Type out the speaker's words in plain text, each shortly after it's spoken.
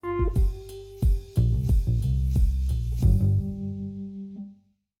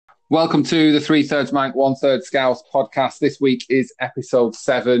Welcome to the Three Thirds Mank, One Third Scouts podcast. This week is episode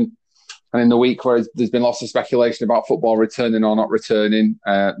 7. And in the week where there's been lots of speculation about football returning or not returning,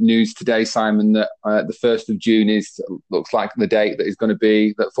 news today, Simon, that the 1st of June looks like the date that is going to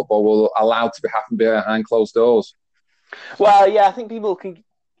be that football will allow to be happening behind closed doors. Well, yeah, I think people can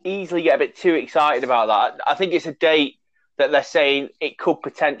easily get a bit too excited about that. I think it's a date that they're saying it could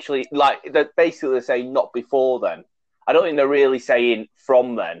potentially, basically they're saying not before then. I don't think they're really saying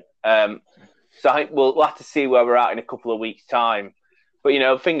from then. So I think we'll have to see where we're at in a couple of weeks' time. But,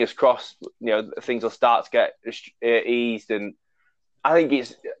 fingers crossed, things will start to get eased. And I think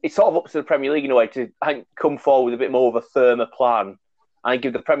it's sort of up to the Premier League in a way to, come forward with a bit more of a firmer plan. I think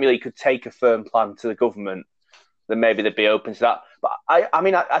if the Premier League could take a firm plan to the government, then maybe they'd be open to that. But I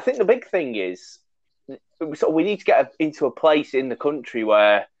think the big thing is we need to get into a place in the country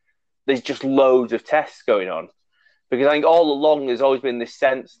where there's just loads of tests going on. Because I think all along there's always been this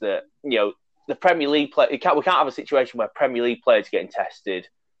sense that, the Premier League we can't have a situation where Premier League players are getting tested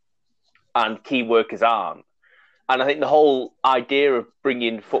and key workers aren't. And I think the whole idea of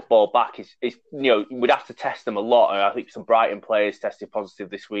bringing football back is we'd have to test them a lot. And I think some Brighton players tested positive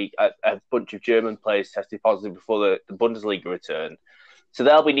this week. A bunch of German players tested positive before the Bundesliga return. So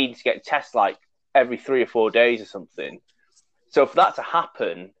they'll be needing to get tests like every 3 or 4 days or something. So for that to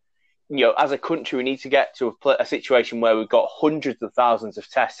happen, as a country, we need to get to a situation where we've got hundreds of thousands of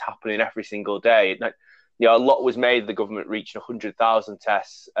tests happening every single day. A lot was made of the government reaching 100,000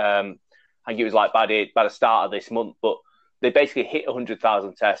 tests. I think it was like by the start of this month, but they basically hit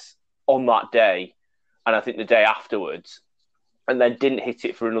 100,000 tests on that day, and I think the day afterwards, and then didn't hit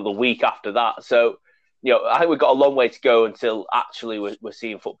it for another week after that. So, I think we've got a long way to go until actually we're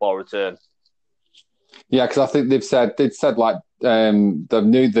seeing football return. Yeah, because I think they've said like the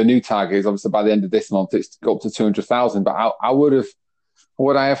new target is obviously by the end of this month it's got up to 200,000. But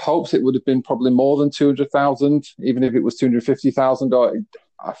would I have hopes it would have been probably more than 200,000, even if it was 250,000. Or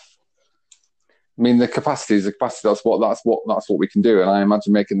the capacity is the capacity. That's what we can do. And I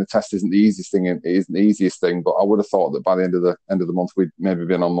imagine making the test isn't the easiest thing. It isn't the easiest thing. But I would have thought that by the end of the month we'd maybe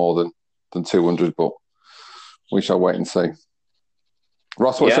been on more than 200. But we shall wait and see.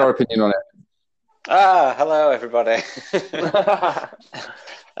 Ross, what's your opinion on it? Hello, everybody.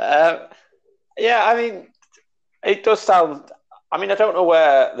 It does sound... I don't know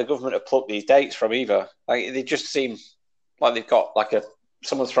where the government have plucked these dates from either. They just seem like they've got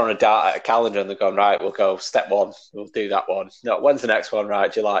someone's thrown a dart at a calendar and they're going, right, we'll go step 1, we'll do that one. No, when's the next one?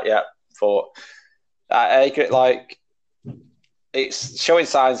 Right, July, yeah, 4. It's showing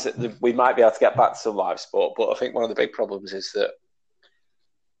signs that we might be able to get back to some live sport, but I think one of the big problems is that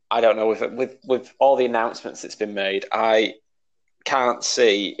I don't know, with all the announcements that's been made, I can't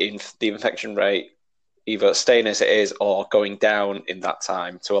see in the infection rate either staying as it is or going down in that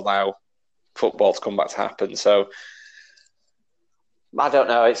time to allow football to come back to happen. So I don't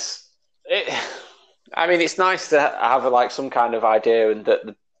know. It's nice to have some kind of idea and that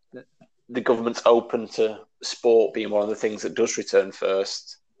the government's open to sport being one of the things that does return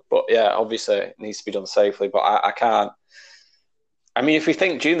first. But yeah, obviously it needs to be done safely. But I can't. If we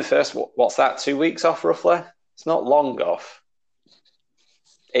think June the 1st, what's that, 2 weeks off roughly? It's not long off.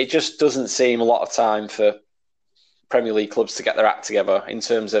 It just doesn't seem a lot of time for Premier League clubs to get their act together in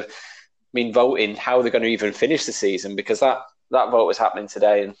terms of, voting, how they're going to even finish the season, because that vote was happening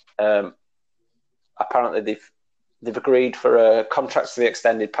today. And apparently they've agreed for contracts to be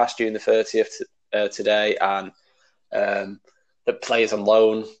extended past June the 30th today, and that players on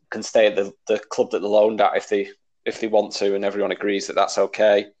loan can stay at the club that they're loaned at if they want to, and everyone agrees that that's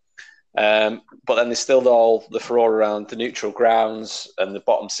okay. But then there's still all the furore around the neutral grounds, and the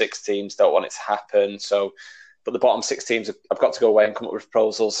bottom 6 teams don't want it to happen. But the bottom 6 teams have got to go away and come up with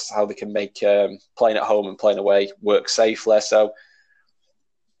proposals how they can make playing at home and playing away work safely. So,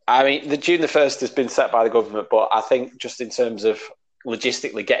 the June the 1st has been set by the government, but I think just in terms of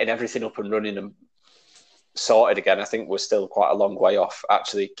logistically getting everything up and running and sorted again, I think we're still quite a long way off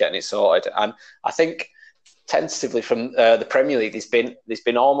actually getting it sorted. And I think tentatively from the Premier League, there's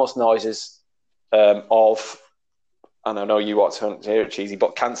been almost noises of, and I know you want to hear it cheesy,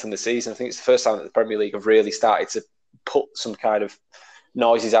 but cancelling the season. I think it's the first time that the Premier League have really started to put some kind of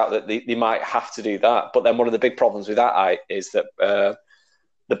noises out that they might have to do that. But then one of the big problems with that is that the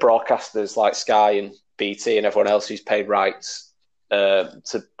broadcasters like Sky and BT and everyone else who's paid rights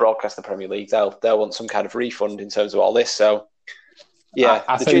to broadcast the Premier League, they'll want some kind of refund in terms of all this. So yeah,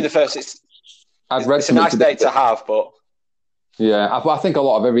 the June the 1st, it's a nice day to have, but yeah, I think a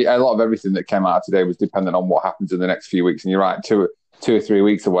lot of everything that came out today was dependent on what happens in the next few weeks. And you're right, 2 or 3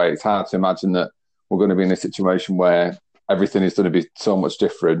 weeks away, it's hard to imagine that we're going to be in a situation where everything is going to be so much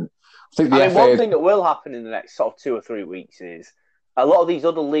different. think one thing that will happen in the next sort of 2 or 3 weeks is a lot of these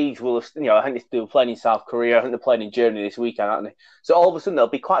other leagues will have, I think they're playing in South Korea, I think they're playing in Germany this weekend, aren't they? So all of a sudden there'll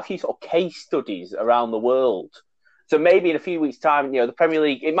be quite a few sort of case studies around the world. So maybe in a few weeks' time, the Premier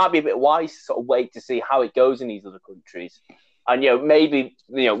League, it might be a bit wise to sort of wait to see how it goes in these other countries. And, maybe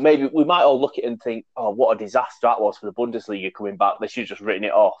we might all look at it and think, oh, what a disaster that was for the Bundesliga coming back. They should have just written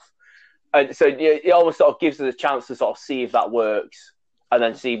it off. And so it almost sort of gives us a chance to sort of see if that works and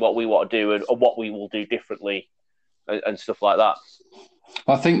then see what we want to do and what we will do differently and stuff like that.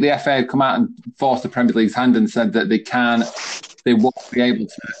 Well, I think the FA have come out and forced the Premier League's hand and said that they won't be able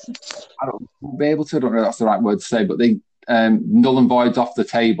to. I don't know if that's the right word to say, but they null and voids off the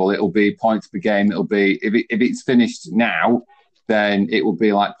table. It'll be points per game. It'll be if it's finished now, then it will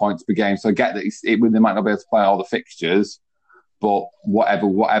be like points per game. So I get that they might not be able to play all the fixtures, but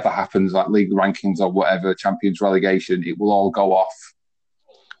whatever happens, like league rankings or whatever, Champions relegation, it will all go off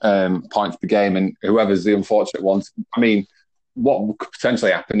points per game, and whoever's the unfortunate ones. I mean, what could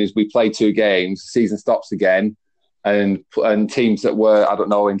potentially happen is we play 2 games, the season stops again, and teams that were, I don't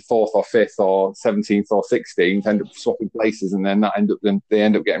know, in 4th or 5th or 17th or 16th end up swapping places, and then they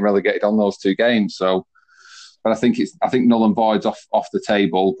end up getting relegated on those 2 games. So, but I think null and void's off the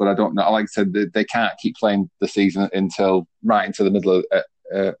table. But I don't know. Like I said, they can't keep playing the season right into the middle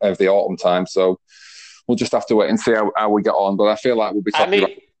of the autumn time. So we'll just have to wait and see how we get on. But I feel like we'll be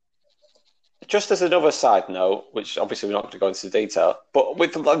talking just as another side note, which obviously we're not going to go into detail, but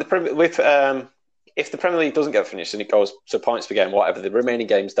if the Premier League doesn't get finished and it goes to points per game, whatever, the remaining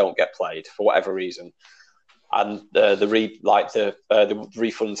games don't get played for whatever reason, and the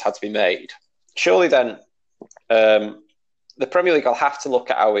refunds had to be made. Surely then, the Premier League will have to look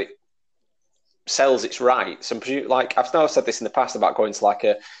at how it sells its rights. And like I've now said this in the past about going to like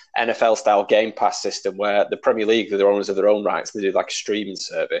a NFL style Game Pass system where the Premier League are the owners of their own rights. They do like a streaming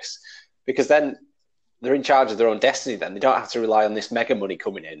service. Because then they're in charge of their own destiny then. They don't have to rely on this mega money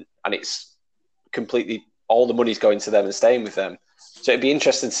coming in, and it's completely, all the money's going to them and staying with them. So it'd be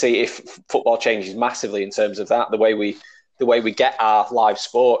interesting to see if football changes massively in terms of that. The way we get our live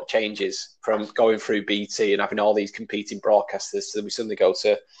sport changes from going through BT and having all these competing broadcasters, so we suddenly go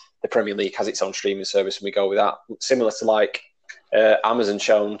to the Premier League has its own streaming service and we go with that. Similar to like Amazon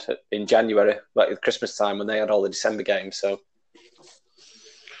shown in January, like at Christmas time when they had all the December games. So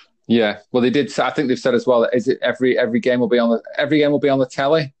yeah, well, they did. I think they've said as well. Is it every game will be on the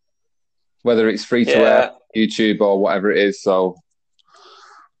telly, whether it's free to air, YouTube or whatever it is. So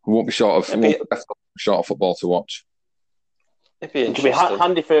we won't be short of football to watch. It'd be interesting. It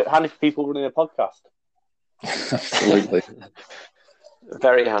could be handy for people running a podcast. Absolutely,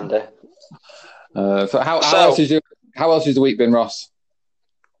 very handy. So how else has the week been, Ross?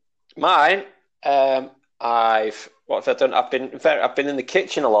 Mine, what have I done? I've been in the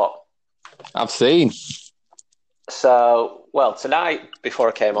kitchen a lot. I've seen. So, well, tonight before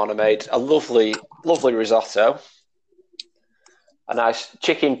I came on, I made a lovely risotto, a nice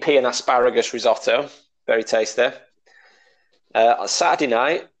chicken, pea, and asparagus risotto, very tasty. On Saturday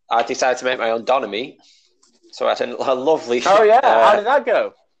night, I decided to make my own doner meat, so I had a lovely. Oh yeah, how did that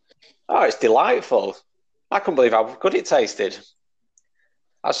go? Oh, it's delightful! I couldn't believe how good it tasted.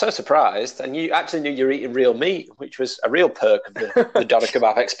 I was so surprised, and you actually knew you were eating real meat, which was a real perk of the doner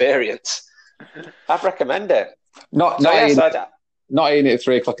kebab experience. I'd recommend it. Not eating it at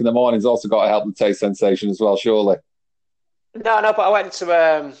 3 o'clock in the morning has also got to help the taste sensation as well, surely. No, but I went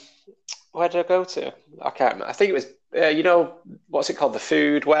to where did I go to? I can't remember. I think it was what's it called? The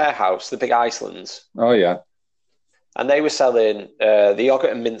Food Warehouse, the big Icelands. Oh yeah. And they were selling the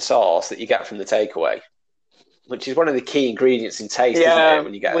yogurt and mint sauce that you get from the takeaway, which is one of the key ingredients in taste, isn't it?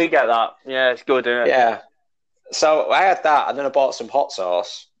 When you get get that. Yeah, it's good, isn't it? Yeah. So I had that, and then I bought some hot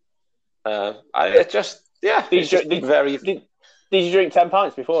sauce. Did you drink 10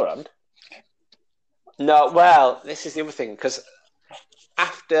 pints beforehand? No, well, this is the other thing, because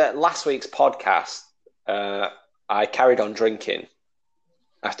after last week's podcast, I carried on drinking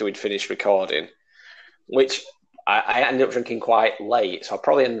after we'd finished recording, which I ended up drinking quite late, so I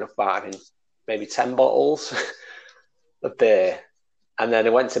probably ended up having maybe 10 bottles of beer. And then I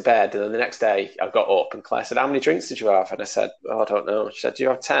went to bed, and then the next day I got up, and Claire said, "How many drinks did you have?" And I said, "Oh, I don't know." She said, "Do you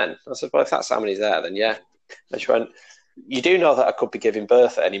have 10?" I said, "Well, if that's how many's there, then yeah." And she went, "You do know that I could be giving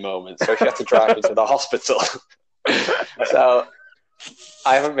birth at any moment, so if you had to drive me to the hospital." So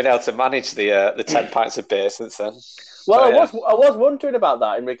I haven't been able to manage the 10 pints of beer since then. Well, so, I was wondering about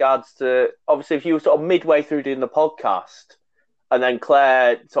that in regards to, obviously, if you were sort of midway through doing the podcast, and then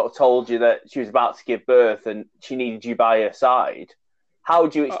Claire sort of told you that she was about to give birth and she needed you by her side. How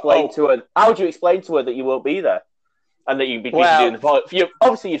would you explain to her? How would you explain to her that you won't be there? and that you'd be doing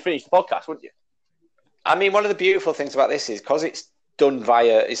obviously you'd finish the podcast, wouldn't you? I mean, one of the beautiful things about this is because it's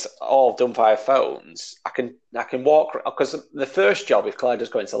all done via phones. I can walk, because the first job, if Claire does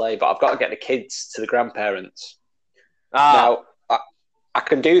go into labour, I've got to get the kids to the grandparents. Now I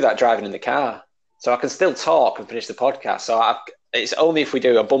can do that driving in the car, so I can still talk and finish the podcast. So it's only if we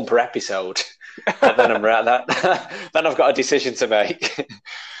do a bumper episode that then I'm right. Then I've got a decision to make.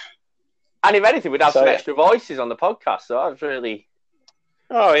 And if anything, we'd have some extra voices on the podcast. So that's really.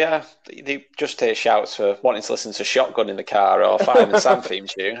 Oh, yeah. They just hear shouts for wanting to listen to Shotgun in the car or Fireman Sam theme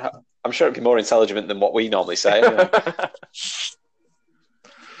tune. I'm sure it'd be more intelligent than what we normally say. Anyway.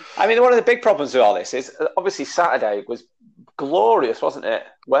 I mean, one of the big problems with all this is, obviously, Saturday was glorious, wasn't it,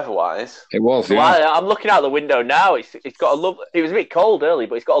 weather-wise? It was, yeah. Well, I'm looking out the window now. It's got it was a bit cold early,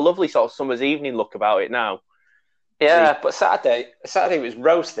 but it's got a lovely sort of summer's evening look about it now. Yeah, but Saturday was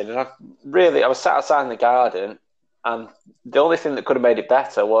roasting, and I was sat outside in the garden, and the only thing that could have made it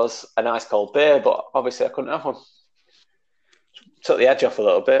better was a nice cold beer, but obviously I couldn't have one. Took the edge off a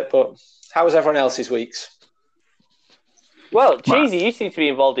little bit, but how was everyone else's weeks? Well, Cheesy, you seem to be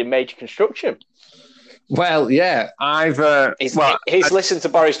involved in major construction. Well, yeah, He's listened to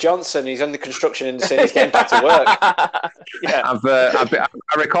Boris Johnson. He's in the construction industry. He's getting back to work. Yeah,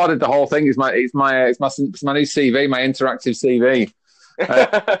 I recorded the whole thing. It's my new CV, my interactive CV.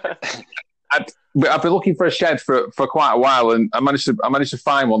 I've been looking for a shed for quite a while, and I managed to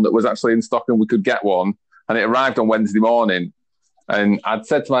find one that was actually in stock, and we could get one. And it arrived on Wednesday morning. And I'd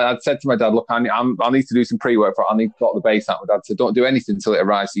said to my dad, look, I need to do some pre-work for it. I need to sort the base out. My dad said, don't do anything until it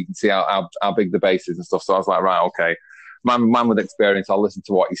arrives, so you can see how big the base is and stuff. So I was like, right, okay. Man with experience, I'll listen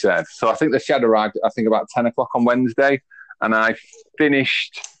to what he said. So I think the shed arrived, I think, about 10 o'clock on Wednesday, and I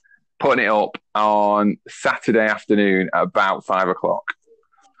finished putting it up on Saturday afternoon at about 5 o'clock.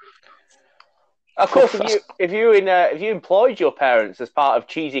 Of course, if you employed your parents as part of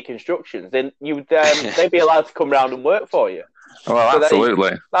Cheesy Constructions, then they'd be allowed to come round and work for you. Well, so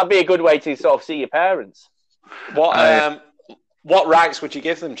absolutely. That'd be a good way to sort of see your parents. What rights would you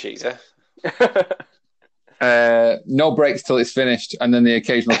give them, Cheesy? No breaks till it's finished, and then the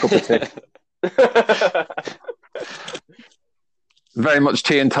occasional cup of tea. Very much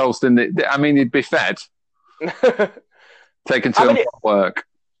tea and toast. You'd be fed. Taken to and from work.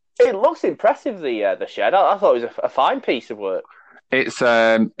 It looks impressive, the shed. I thought it was a fine piece of work. It's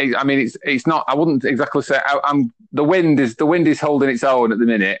it's not. I wouldn't exactly say. The wind is holding its own at the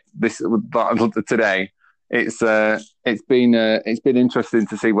minute. Today, it's been interesting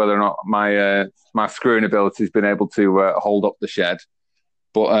to see whether or not my screwing ability has been able to hold up the shed.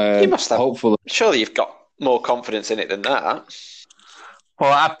 But you must have. Hopefully, surely you've got more confidence in it than that.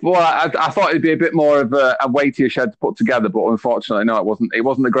 Well, I thought it'd be a bit more of a weightier shed to put together, but unfortunately, no, it wasn't. It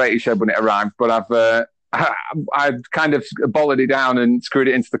wasn't the greatest shed when it arrived. But I've kind of bolted it down and screwed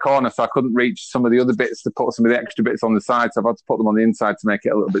it into the corner, so I couldn't reach some of the other bits to put some of the extra bits on the side. So I've had to put them on the inside to make it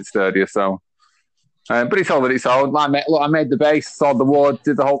a little bit sturdier. So, but it's all that it's all. I made the base, sawed the wood,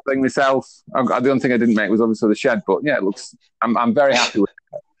 did the whole thing myself. The only thing I didn't make was obviously the shed, but yeah, it looks. I'm very happy with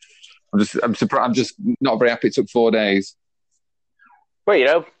it. I'm surprised. I'm just not very happy. It took 4 days.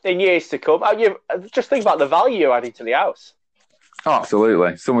 Well, in years to come, just think about the value you're adding to the house. Oh,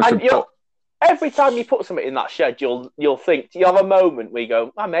 absolutely. Every time you put something in that shed, you'll think, you have a moment where you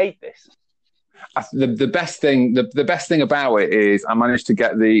go, I made this. The best thing about it is I managed to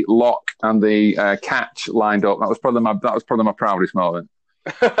get the lock and the catch lined up. That was probably my proudest moment.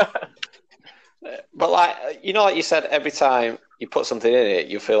 But like you said, every time you put something in it,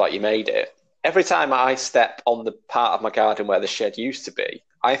 you feel like you made it. Every time I step on the part of my garden where the shed used to be,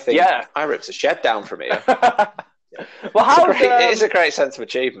 I think, I ripped a shed down from here. Well, it is a great sense of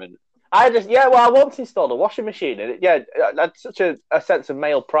achievement. I once installed a washing machine, and I had such a sense of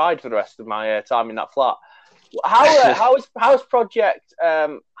male pride for the rest of my time in that flat. How's project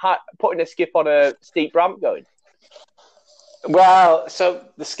putting a skip on a steep ramp going? Well, so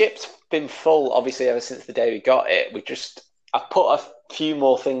the skip's been full, obviously, ever since the day we got it. I put a few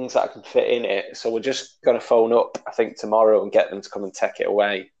more things that I can fit in it, so we're just going to phone up, I think, tomorrow and get them to come and take it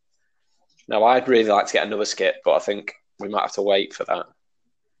away. Now, I'd really like to get another skip, but I think we might have to wait for that.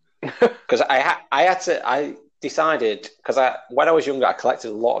 Because I decided, because when I was younger, I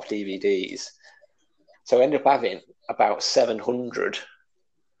collected a lot of DVDs, so I ended up having about 700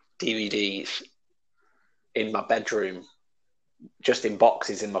 DVDs in my bedroom, just in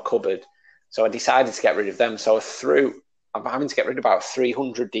boxes in my cupboard. So I decided to get rid of them. So I'm having to get rid of about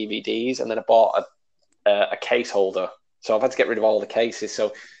 300 DVDs, and then I bought a case holder. So I've had to get rid of all the cases.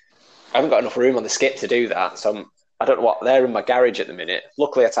 So I haven't got enough room on the skip to do that. So I don't know what, they're in my garage at the minute.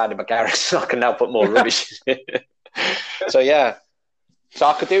 Luckily, I tidied my garage, so I can now put more rubbish in it. So yeah, so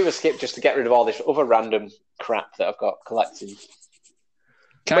I could do a skip just to get rid of all this other random crap that I've got collected.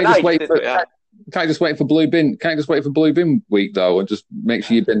 Can I just wait for? Can't I just wait for Blue Bin? Can't I just wait for Blue Bin week though, and just make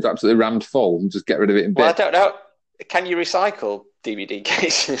sure your bin's absolutely rammed full and just get rid of it in bits? Well, I don't know. Can you recycle DVD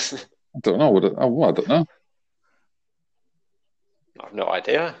cases? I don't know. I don't know. I have no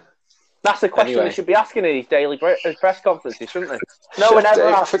idea. That's the question Anyway. they should be asking in these daily press conferences, shouldn't they? No one ever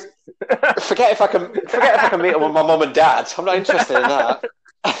asks. Forget if I can meet up with my mum and dad. I'm not interested in that.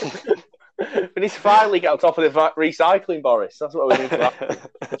 We need to finally get on top of the recycling, Boris. That's what we need to happen.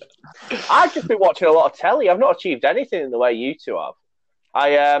 I've just been watching a lot of telly. I've not achieved anything in the way you two have.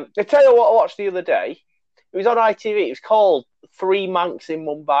 I tell you what I watched the other day. It was on ITV. It was called Three Manx in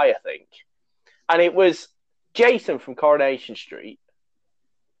Mumbai, I think. And it was Jason from Coronation Street,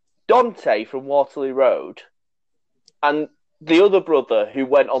 Dante from Waterloo Road, and the other brother who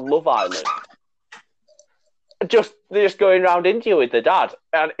went on Love Island. They're just going around India with the dad.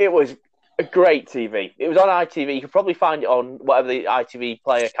 And it was a great TV. It was on ITV. You could probably find it on whatever the ITV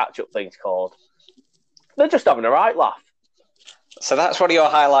player catch-up thing's called. They're just having a right laugh. So that's one of your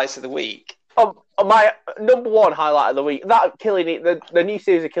highlights of the week. My number one highlight of the week, that Killing Eve, the new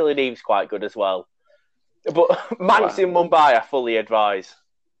series of Killing Eve is quite good as well. But Manx in Mumbai, I fully advise.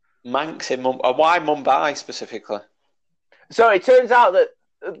 Manx in Mumbai. Why Mumbai specifically? So it turns out that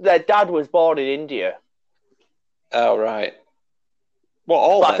their dad was born in India. Oh, right. What,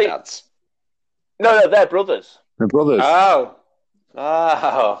 all their dads? No, they're brothers. They're brothers. Oh,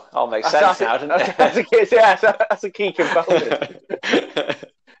 all makes sense now, doesn't it? That's a key component.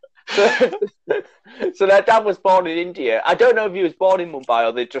 So their dad was born in India. I don't know if he was born in Mumbai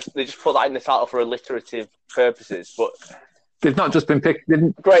or they just put that in the title for alliterative purposes. But they've not just been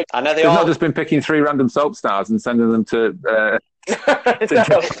picking. Great. I know they've not just been picking three random soap stars and sending them to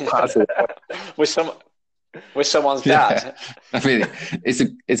with someone's dad. I mean, it's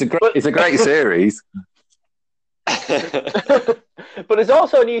a great series. But there's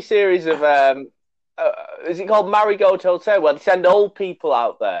also a new series of is it called Marigold Hotel, where they send old people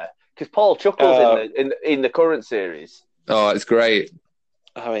out there because Paul Chuckles in the current series. Oh, it's great.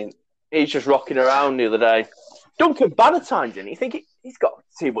 I mean, he's just rocking around the other day. Duncan Bannatyne, didn't you think he's got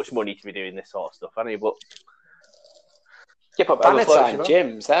too much money to be doing this sort of stuff, hasn't he? But yeah, but Bannatyne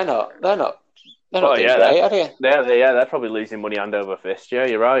gyms, they're not great, are they? They're probably losing money hand over fist. Yeah,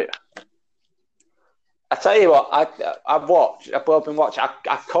 you're right. I tell you what, I've been watching.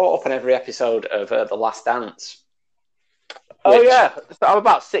 I caught up on every episode of The Last Dance. Oh yeah, so I'm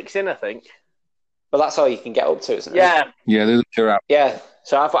about 6 in, I think. But that's all you can get up to, isn't it? Yeah, they're out. Yeah,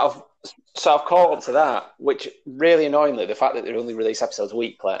 so I've caught up to that, which really annoyingly, the fact that they only release episodes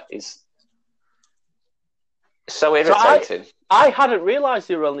weekly is so irritating. So I hadn't realised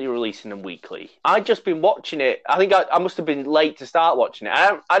they were only releasing them weekly. I'd just been watching it. I think I must have been late to start watching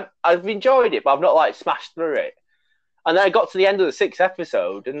it. I've enjoyed it, but I've not smashed through it. And then I got to the end of the 6th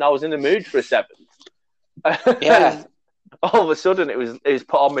episode, and I was in the mood for a 7th. Yeah. All of a sudden, it was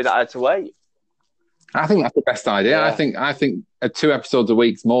put on me that I had to wait. I think that's the best idea. Yeah. I think 2 episodes a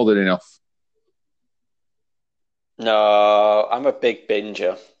week's more than enough. No, I'm a big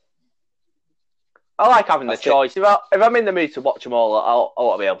binger. I like having the choice. If I'm in the mood to watch them all,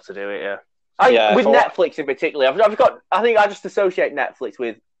 I'll be able to do it. Yeah. With Netflix in particular, I think I just associate Netflix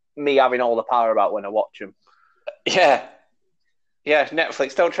with me having all the power about when I watch them. Yeah. Yeah,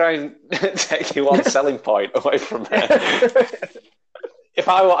 Netflix, don't try and take your one selling point away from me. If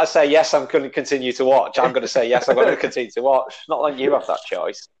I want to say yes, I'm going to continue to watch, I'm going to say yes, I'm going to continue to watch. Not letting you have that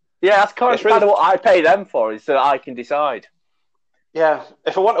choice. Yeah, that's kind of what I pay them for, is so that I can decide. Yeah,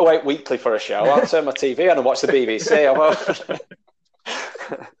 if I want to wait weekly for a show, I'll turn my TV on and watch the BBC.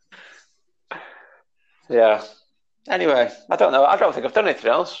 Yeah. Anyway, I don't know. I don't think I've done anything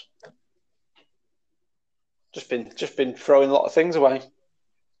else. Just been throwing a lot of things away.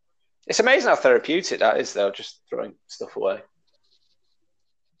 It's amazing how therapeutic that is, though, just throwing stuff away.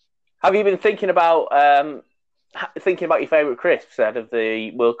 Have you been thinking about your favourite crisps ahead of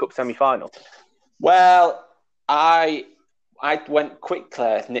the World Cup semi-final? Well, I went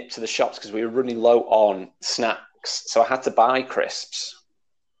quickly, nipped to the shops because we were running low on snacks, so I had to buy crisps.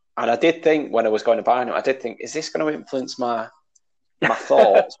 And I did think when I was going to buy them, is this going to influence my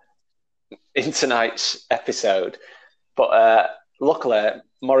thoughts in tonight's episode? But luckily,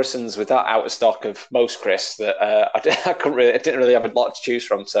 Morrison's with that out of stock of most crisps that I didn't really have a lot to choose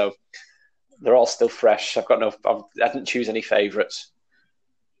from, so they're all still fresh. I didn't choose any favourites.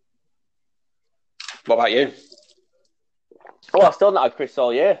 What about you? Well, I've still not had crisps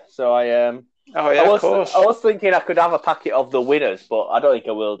all year, so of course. I was thinking I could have a packet of the winners, but I don't think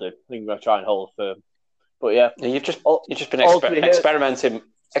I will do. I think I'm going to try and hold firm. But yeah, You've just been ultimately experimenting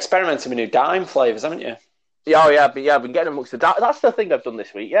with new dime flavours, haven't you? Yeah, I've been getting amongst the dime. That's the thing I've done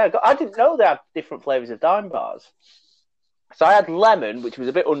this week. Yeah, I didn't know they had different flavours of dime bars. So I had lemon, which was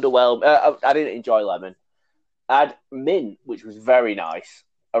a bit underwhelming. I didn't enjoy lemon. I had mint, which was very nice.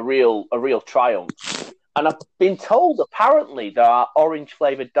 A real triumph. And I've been told apparently there are orange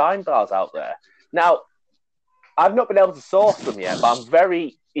flavoured dime bars out there. Now, I've not been able to source them yet, but I'm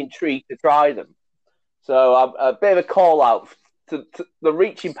very intrigued to try them. So a bit of a call out to the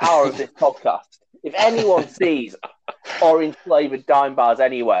reaching power of this podcast. If anyone sees orange flavoured dime bars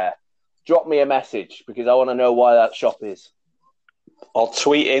anywhere, drop me a message because I want to know why that shop is. Or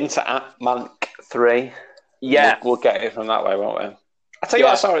tweet into @Mank3. Yeah. We'll get it from that way, won't we? I'll tell you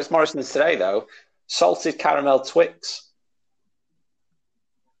what I saw at Morrison's today, though. Salted caramel Twix.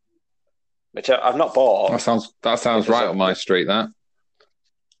 Which I've not bought. That sounds right up my street, that.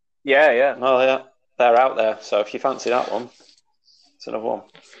 Yeah. Oh, yeah. They're out there. So if you fancy that one, it's another one.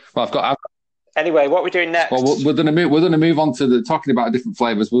 Well, Anyway, what are we doing next? Well, we're going to move on to talking about different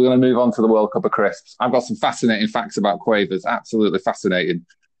flavours. We're going to move on to the World Cup of Crisps. I've got some fascinating facts about Quavers. Absolutely fascinating.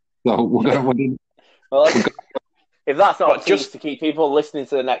 So we're going to... Well, if that's not just to keep people listening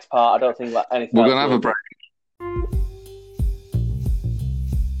to the next part, I don't think that anything. We're going to have a break.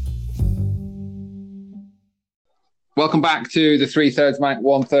 Welcome back to the 3/3 Mike,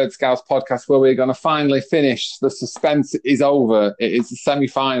 1/3 Scouts podcast, where we're going to finally finish. The suspense is over. It is the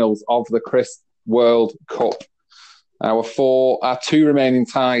semi-finals of the Crisp World Cup. Our two remaining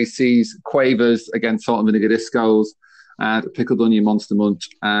ties sees Quavers against Salt and Vinegar Discos and Pickled Onion Monster Munch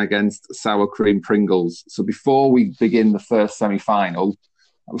against Sour Cream Pringles. So before we begin the first semi-final,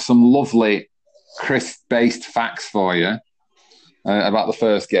 I have some lovely crisp-based facts for you. About the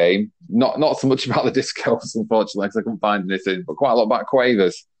first game. Not so much about the Discos, unfortunately, because I couldn't find anything, but quite a lot about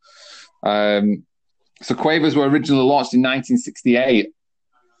Quavers. So Quavers were originally launched in 1968.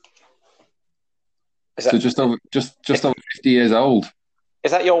 So just over 50 years old. Is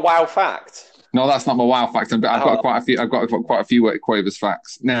that your wow fact? No, that's not my wow fact. I've got quite a few. I've got quite a few Quavers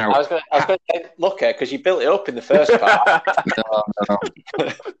facts. Now, I was going to say, look, because you built it up in the first part.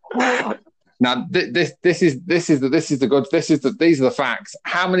 No. Now, these are the facts.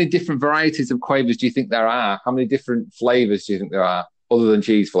 How many different varieties of Quavers do you think there are? How many different flavours do you think there are, other than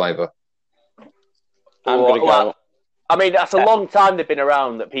cheese flavour? I'm going to go. I mean, that's a long time they've been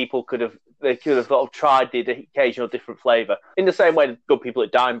around that people could have sort of tried the occasional different flavour in the same way that good people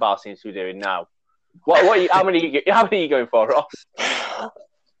at Dime Bar seems to be doing now. How many are you going for, Ross?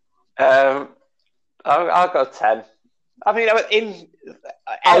 I'll go 10. I mean,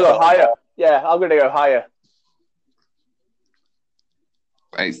 I'll go higher. Yeah, I'm going to go higher.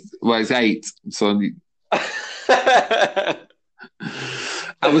 It's 8. So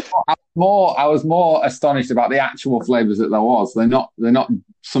I was more astonished about the actual flavours that there was. They're not.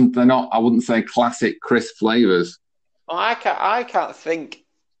 I wouldn't say classic crisp flavours. Oh, I can't think.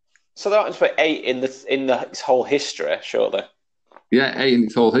 So that was for 8 in its whole history, surely. Yeah, 8 in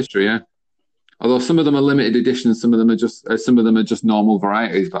its whole history. Yeah. Although some of them are limited editions, some of them are just normal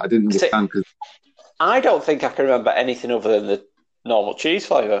varieties. But I didn't understand because I don't think I can remember anything other than the normal cheese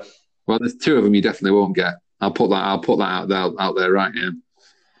flavour. Well, there's 2 of them you definitely won't get. I'll put that out there right now.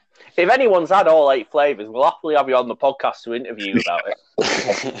 If anyone's had all 8 flavours, we'll happily have you on the podcast to interview you about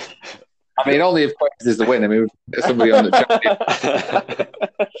it. I mean, only if Quavers is the winner. I mean, we'll get somebody on the chat.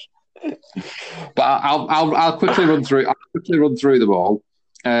 But I'll quickly run through. Them all.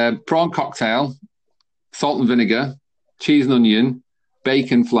 Prawn cocktail, salt and vinegar, cheese and onion,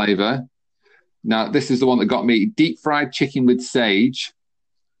 bacon flavour. Now, this is the one that got me. Deep fried chicken with sage.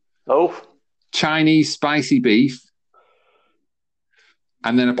 Oh. Chinese spicy beef.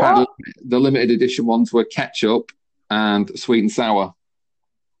 And then apparently the limited edition ones were ketchup and sweet and sour.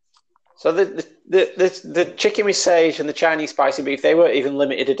 So the chicken with sage and the Chinese spicy beef, they weren't even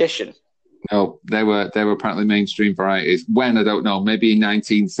limited edition. No, they were apparently mainstream varieties. When, I don't know, maybe in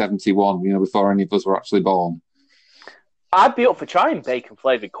 1971, before any of us were actually born. I'd be up for trying bacon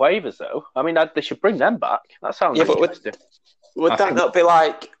flavoured Quavers, though. I mean, they should bring them back. That sounds interesting. Would that not be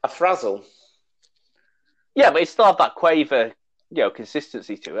like a frazzle? Yeah, but it still have that Quaver,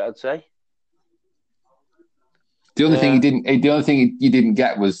 consistency to it, I'd say. The only thing you didn't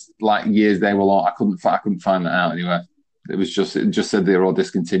get was like years they were long. I couldn't find that out anyway. It just said they were all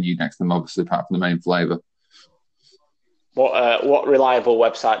discontinued next to them, obviously, apart from the main flavour. What reliable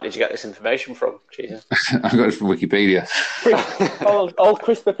website did you get this information from? Jesus. I got it from Wikipedia. Old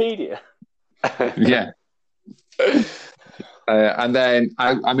Crispopedia. Yeah. And then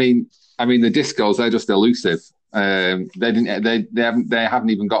I mean the Discos, they're just elusive. They haven't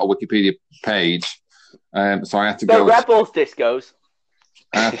even got a Wikipedia page. So I had to The go. Rebels discos.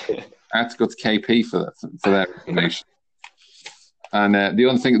 I had to go to KP for their information. And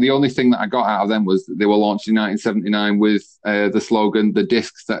the only thing that I got out of them was they were launched in 1979 with the slogan "the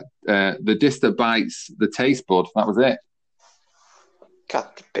disc that bites the taste bud." That was it. God,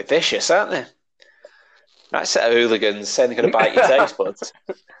 a bit vicious, aren't they? Right set of hooligans saying they're going to bite your taste buds.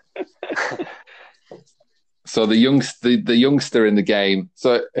 So the youngster in the game.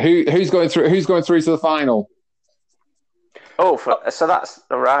 So who's going through to the final? Oh, so that's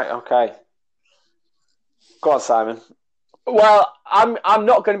all right. Okay, go on, Simon. Well, I'm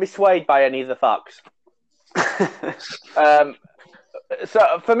not going to be swayed by any of the facts.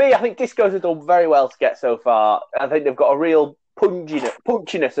 So for me, I think Discos have done very well to get so far. I think they've got a real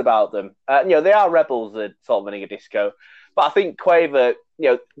punchiness about them. They are rebels at Salt Vinegar Disco, but I think Quaver,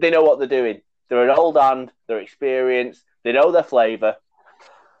 they know what they're doing. They're an old hand. They're experienced. They know their flavour.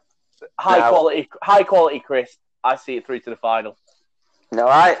 High quality crisp. I see it through to the final. No,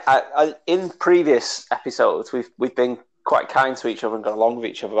 I in previous episodes we've been quite kind to each other and got along with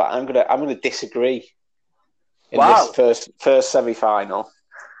each other, but I'm gonna disagree in this first semi-final.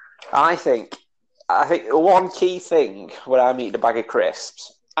 I think one key thing when I'm eating a bag of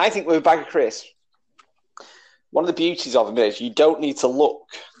crisps, I think with a bag of crisps, one of the beauties of them is you don't need to look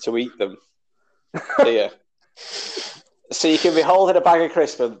to eat them, do you? So you can be holding a bag of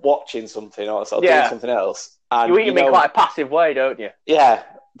crisps and watching something or doing something else. And you eat them in quite a passive way, don't you? Yeah,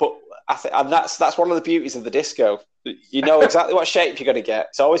 but and that's one of the beauties of the disco. You know exactly what shape you're going to get.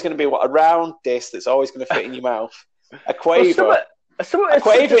 It's always going to be a round disc that's always going to fit in your mouth. A Quaver. Hang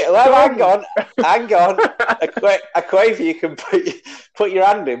on. A Quaver, you can put your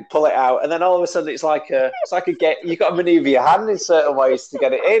hand in, pull it out, and then all of a sudden it's like a you got to manoeuvre your hand in certain ways to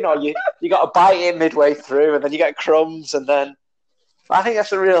get it in, or you got to bite it midway through, and then you get crumbs, and then I think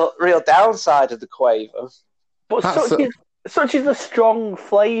that's the real downside of the Quaver. But such is the strong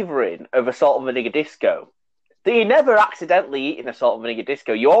flavouring of a Salt and Vinegar Disco that you never accidentally eat in a Salt and Vinegar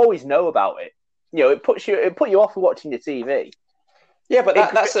Disco. You always know about it. It put you off watching the TV. Yeah, but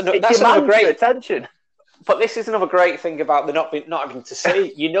that's another great attention. But this is another great thing about the not having to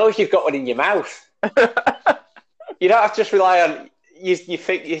see. You know if you've got one in your mouth. You don't have to just rely on you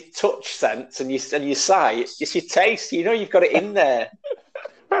think your touch sense and your sight. It's your taste. You know you've got it in there.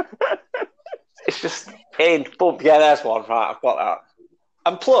 It's just in. Boom. Yeah, there's one. Right, I've got that.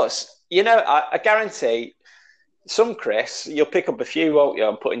 And plus, I guarantee some crisps you'll pick up a few, won't you,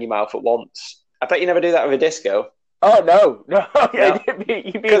 and put in your mouth at once. I bet you never do that with a disco. Oh no! Yeah,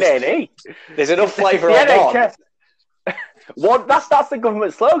 you'd be in A&E. There's enough flavour on one. That's the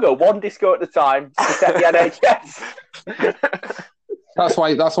government's logo. One disco at a time to protect the NHS. That's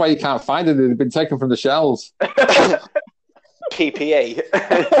why you can't find it. They've been taken from the shelves. PPE.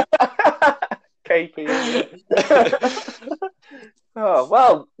 KPE. Oh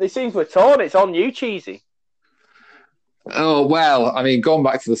well, it seems we're torn. It's on you, Cheesy. Oh well, I mean, going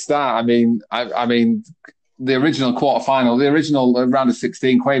back to the start. I mean. The original quarterfinal, the original round of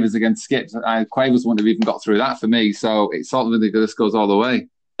 16, Quavers against Skips. Quavers wouldn't have even got through that for me, so it's sort of this goes all the way.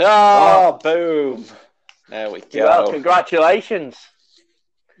 Oh, boom! There we go. Well, congratulations.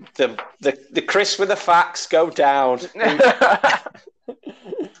 The Chris with the facts go down. Yeah.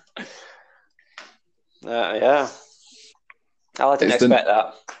 I didn't expect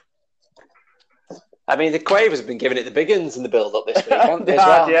that. I mean, the Quavers have been giving it the big uns in the build-up this week, haven't they?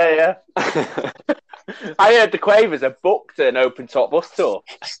 Yeah. I heard the Quavers have booked an open-top bus tour.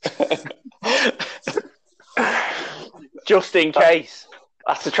 Just in case.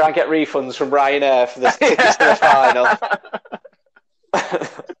 I have to try and get refunds from Ryanair for the tickets to the final.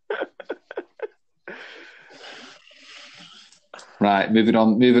 Right, moving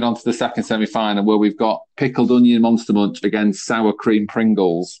on to the second semi-final where we've got Pickled Onion Monster Munch against Sour Cream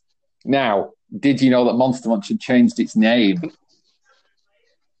Pringles. Now, did you know that Monster Munch had changed its name?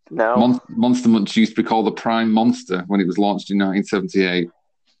 No. Monster Munch used to be called the Prime Monster when it was launched in 1978.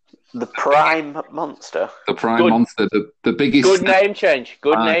 The Prime Monster? The Prime Monster, the biggest... Good name change.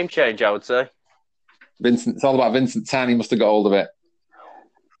 Name change, I would say. Vincent, it's all about Vincent Tan. He must have got hold of it.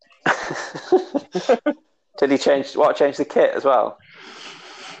 Did he change the kit as well?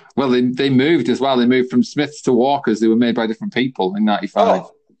 Well, they moved as well. They moved from Smiths to Walkers. They were made by different people in 95.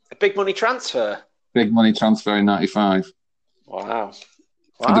 Oh, a big money transfer. Big money transfer in 95. Wow.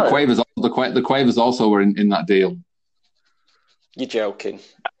 And the Quavers also were in that deal. You're joking.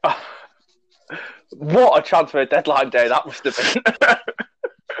 What a transfer deadline day that must have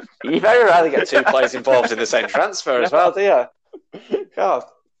been. You very rarely get two players involved in the same transfer as well, do you? God.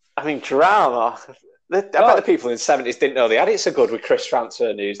 I mean, drama. I bet the people in the 70s didn't know they had it so good with Chris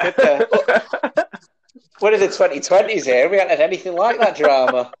transfer news, did they? We're in the 2020s here. We haven't had anything like that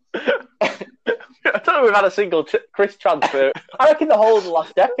drama. I don't know if we've had a single Chris transfer. I reckon the whole of the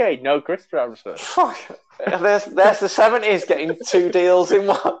last decade, no Chris transfer. Fuck. There's the 70s getting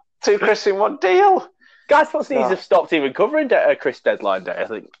 2 Chris in one deal. Guys, what's these have stopped even covering Chris deadline day, I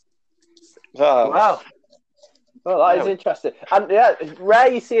think. Oh. Wow. Well, that is interesting. And yeah,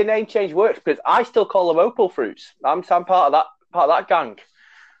 rare you see a name change works because I still call them Opal Fruits. I'm part of that gang.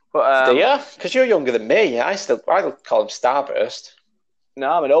 But do you? Because you're younger than me. I call them Starburst.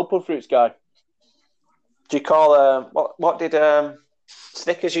 No, I'm an Opal Fruits guy. Do you call what did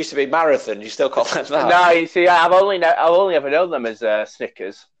Snickers used to be Marathon? You still call them that? No, you see, I've only ever known them as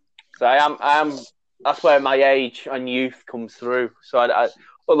Snickers. So I am. That's where my age and youth comes through. So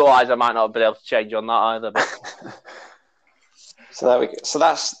otherwise, I might not have been able to change on that either. But... So there we go. So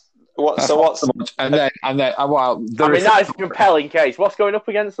that's what. So what's and then well, that is a compelling case. What's going up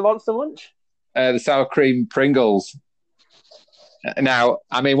against the Monster Munch? The sour cream Pringles. Now,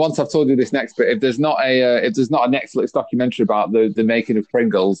 I mean, once I've told you this next bit, if there's not a Netflix documentary about the making of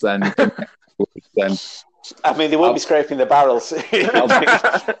Pringles, then I mean, they won't be scraping the barrels.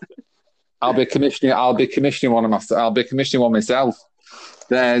 I'll be commissioning one myself.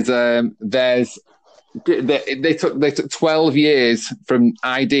 They took 12 years from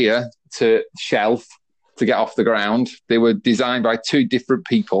idea to shelf to get off the ground. They were designed by 2 different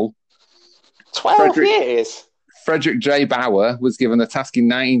people. 12 years. Frederick J. Bauer was given the task in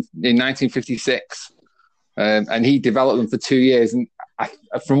 1956, and he developed them for 2 years. And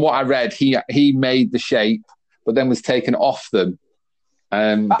from what I read, he made the shape, but then was taken off them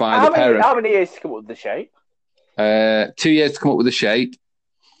by the parents. How many years to come up with the shape? 2 years to come up with the shape.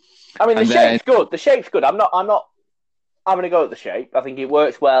 I mean, shape's good. The shape's good. I'm not having a go at the shape. I think it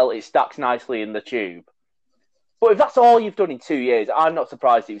works well. It stacks nicely in the tube. But if that's all you've done in 2 years, I'm not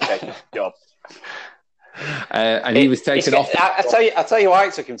surprised that you've taken the job. And he was taken off. I tell you why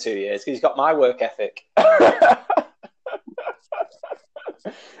it took him 2 years, because he's got my work ethic. I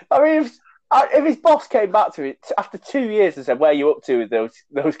mean, if his boss came back to it after 2 years and said, "Where are you up to with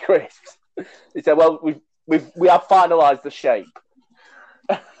those crisps?" He said, "Well, we have finalised the shape."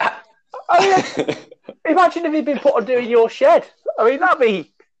 I mean, imagine if he'd been put on doing your shed. I mean, that'd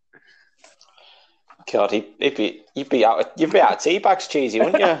be. God, you'd be out of tea bags, Cheesy,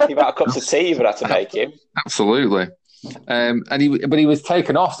 wouldn't you? You'd be out of cups of tea you would have to make him. Absolutely. But he was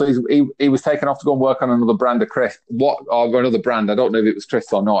taken off, so he was taken off to go and work on another brand of crisp. Or another brand? I don't know if it was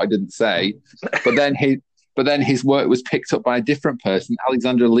crisp or not. I didn't say. But then his work was picked up by a different person,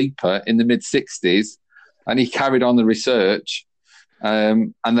 Alexander Leeper, in the mid-60s, and he carried on the research.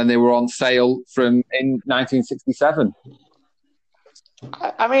 And then they were on sale in 1967.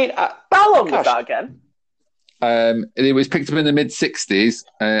 I mean, how long was that again? It was picked up in the mid-60s,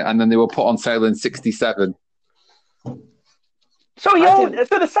 and then they were put on sale in 67. So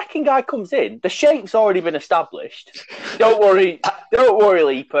the second guy comes in, the shape's already been established. Don't worry,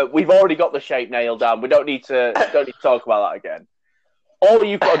 Leeper. We've already got the shape nailed down. We don't need to talk about that again. All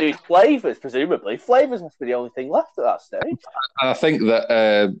you've got to do is flavours, presumably. Flavours must be the only thing left at that stage. And I think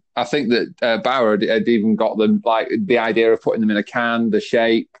that Bauer had even got them, like, the idea of putting them in a can, the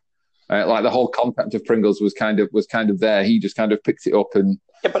shape, like the whole concept of Pringles was kind of there. He just kind of picked it up and.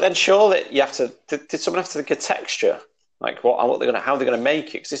 Yeah, but then surely you have to. Did someone have to think of texture, like how they're going to make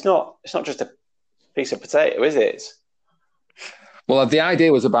it? Because it's not just a piece of potato, is it? Well, the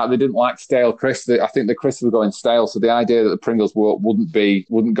idea was about they didn't like stale crisps. I think the crisps were going stale, so the idea that the Pringles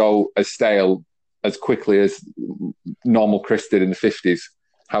wouldn't go as stale as quickly as normal crisps did in the 50s.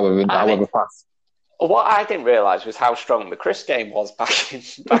 However fast. What I didn't realise was how strong the crisp game was back in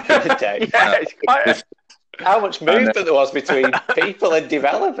the day. How much movement there was between people and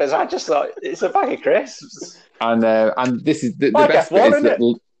developers. I just thought it's a bag of crisps. And this is the best bit is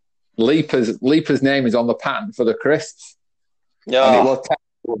that Leeper's name is on the patent for the crisps. Yeah, and it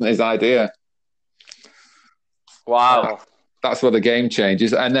wasn't his idea. Wow, that's where the game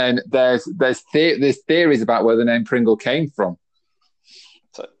changes. And then there's theories about where the name Pringle came from.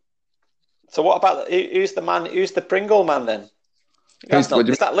 So what about who's the man? Who's the Pringle man then? Is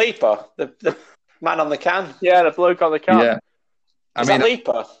that Leeper, the man on the can? Yeah, the bloke on the can. Yeah, that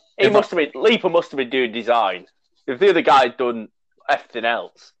Leeper? Leeper must have been doing design. If the other guy'd done everything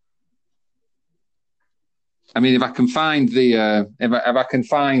else. I mean, if I can find the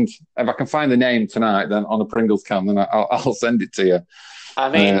name tonight, then on a Pringles can, then I'll send it to you. I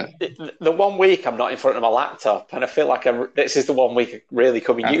mean, the 1 week I'm not in front of my laptop, and I feel like this is the 1 week really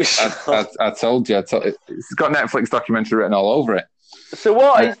coming useful. I told you, it's got Netflix documentary written all over it. So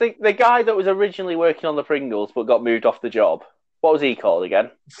what is the guy that was originally working on the Pringles but got moved off the job? What was he called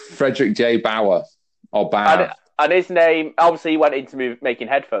again? Frederick J. Bauer. or Bar. And his name, obviously, he went into making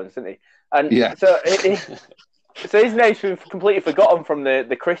headphones, didn't he? And Yeah. so his name's been completely forgotten from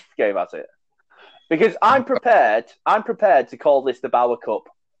the Crisp game, has it? Because I'm prepared to call this the Bauer Cup.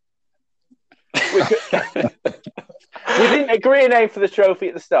 We didn't agree a name for the trophy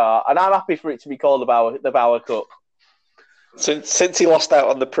at the start, and I'm happy for it to be called the Bauer Cup. Since he lost out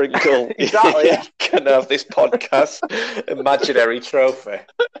on the Pringle, exactly, yeah. Can have this podcast imaginary trophy.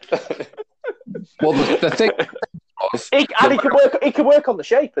 Well, the thing was, he can work on the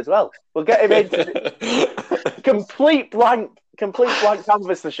shape as well. We'll get him into complete blank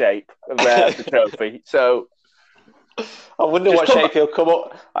canvas the shape of the trophy. So I wonder what shape he'll come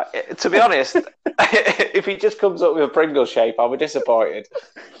up. To be honest, if he just comes up with a Pringle shape, I'll be disappointed.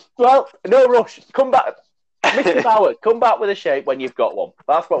 Well, no rush. Come back, Mr. Bauer. Come back with a shape when you've got one.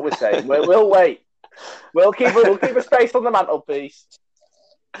 That's what we're saying. We'll wait. We'll keep a space on the mantelpiece.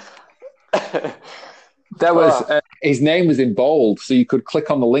 There was his name was in bold, so you could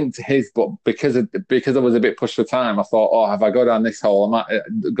click on the link to his. But because I was a bit pushed for time, I thought, if I go down this hole,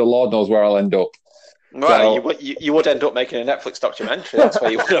 the Lord knows where I'll end up. Well, so, you would end up making a Netflix documentary. That's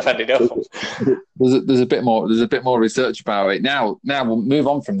where you would have ended up. There's a bit more research about it. Now we'll move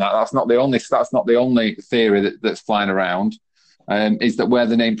on from that. That's not the only theory that's flying around. Is that where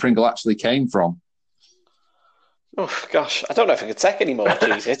the name Pringle actually came from? Oh gosh, I don't know if I could take any more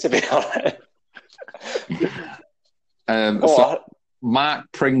cheesy, to be honest. So Mark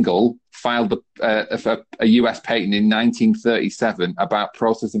Pringle filed a US patent in 1937 about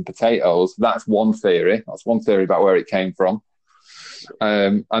processing potatoes. That's one theory. That's one theory about where it came from.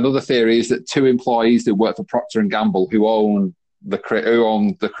 Another theory is that two employees who worked for Procter and Gamble, who owned the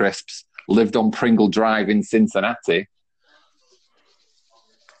crisps, lived on Pringle Drive in Cincinnati.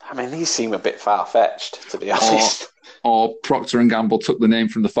 I mean, these seem a bit far-fetched, to be honest. Or Procter and Gamble took the name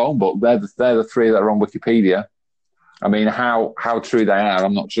from the phone book. They're the three that are on Wikipedia. I mean, how true they are,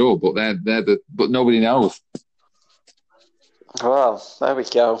 I'm not sure, but but nobody knows. Well, there we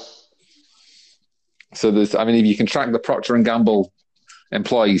go. So if you can track the Procter and Gamble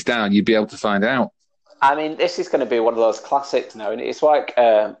employees down, you'd be able to find out. I mean, this is going to be one of those classics now, and it's like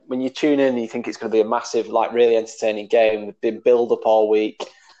when you tune in and you think it's going to be a massive, like, really entertaining game with been build up all week.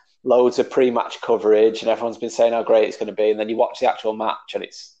 Loads of pre-match coverage, and everyone's been saying how great it's going to be. And then you watch the actual match, and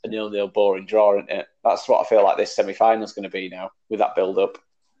it's a 0-0 boring draw, isn't it? That's what I feel like this semi-final is going to be now with that build-up.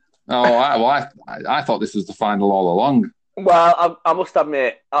 I thought this was the final all along. Well, I must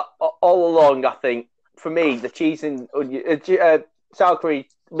admit, all along, I think for me, the cheese and sour cream,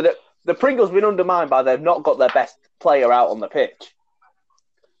 the Pringles been undermined by they've not got their best player out on the pitch.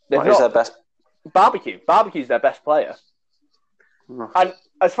 What is their best? Barbecue. Barbecue's their best player. And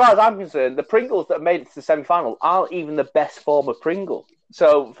as far as I'm concerned, the Pringles that made it to the semi-final aren't even the best form of Pringle.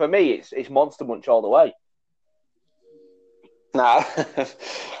 So for me, it's Monster Munch all the way. No,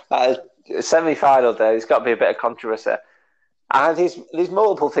 semi-final day. There's got to be a bit of controversy. And there's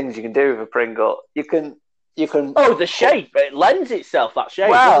multiple things you can do with a Pringle. You can. Oh, the shape! It lends itself that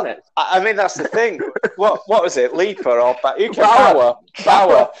shape, doesn't it? I mean, that's the thing. What was it? Leaper or Bauer?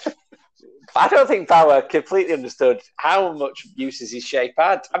 I don't think Bauer completely understood how much uses his shape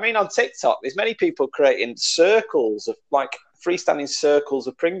had. I mean, on TikTok, there's many people creating circles of, like, freestanding circles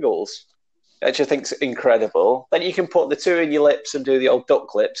of Pringles, which I think's incredible. Then you can put the two in your lips and do the old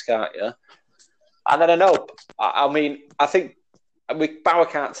duck lips, can't you? And then I think Bauer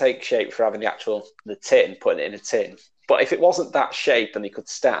can't take shape for having the tin, putting it in a tin. But if it wasn't that shape and they could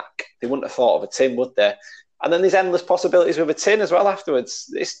stack, they wouldn't have thought of a tin, would they? And then there's endless possibilities with a tin as well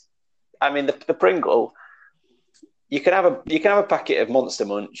afterwards. The Pringle, you can have a packet of Monster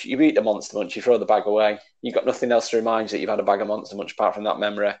Munch. You eat the Monster Munch, you throw the bag away. You've got nothing else to remind you that you've had a bag of Monster Munch apart from that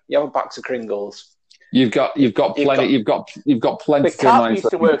memory. You have a box of Pringles. You've got plenty. The cap used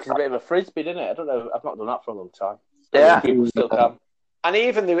to work as a bit of a frisbee, didn't it? I don't know. I've not done that for a long time. Yeah, people still can. And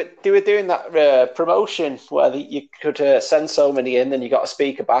even they were doing that promotion where you could send so many in, then you got a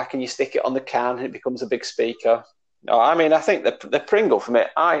speaker back and you stick it on the can and it becomes a big speaker. No, I mean, I think the Pringle for me,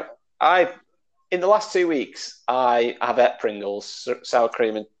 in the last 2 weeks, I have ate Pringles, sour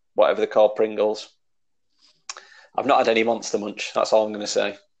cream and whatever they're called, Pringles. I've not had any Monster Munch. That's all I'm going to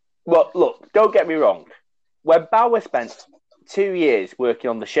say. Well, look, don't get me wrong. When Bauer spent 2 years working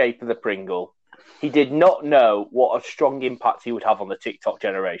on the shape of the Pringle, he did not know what a strong impact he would have on the TikTok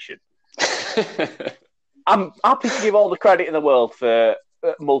generation. I'm happy to give all the credit in the world for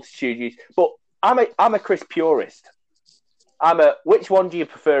multitude use, but I'm a crisp purist. Which one do you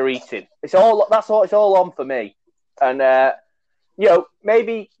prefer eating? It's all on for me. And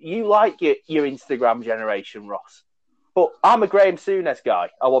maybe you like your Instagram generation, Ross. But I'm a Graham Souness guy.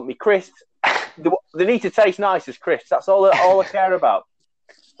 I want me crisps, they need to taste nice as crisps. That's all I care about.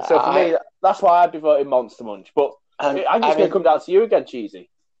 So for me, that's why I'd be voting Monster Munch. But I'm just going to come down to you again, Cheesy.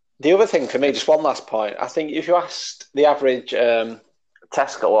 The other thing for me, just one last point. I think if you asked the average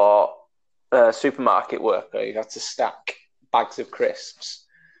Tesco or supermarket worker, you had to stack bags of crisps.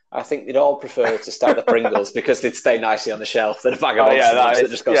 I think they'd all prefer to stack the Pringles because they'd stay nicely on the shelf than a bag of Monster Munch that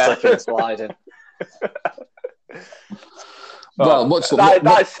just got slipping and sliding. Well,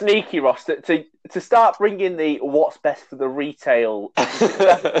 that is sneaky, Ross. To start bringing the what's best for the retail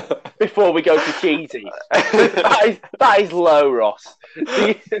before we go to Cheesy. that is low, Ross.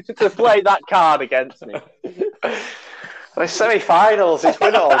 To play that card against me. The semi-finals, it's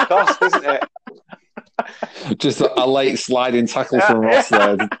win at all costs, isn't it? Just a late sliding tackle from Ross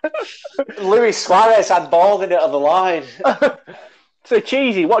there. Luis Suarez had ball in it on the line. So,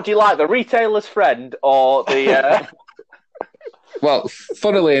 Cheesy, what do you like, the retailer's friend or the... Well,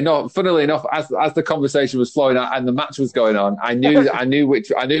 funnily enough, as the conversation was flowing out and the match was going on, I knew which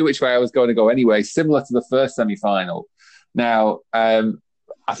way I was going to go anyway. Similar to the first semi-final. Now, I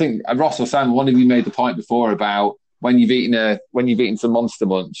think Ross or Sam, one of you made the point before about when you've eaten some Monster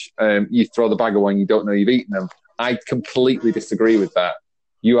Munch, you throw the bag away and you don't know you've eaten them. I completely disagree with that.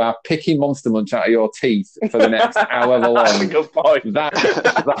 You are picking Monster Munch out of your teeth for the next however long. That's a good point. That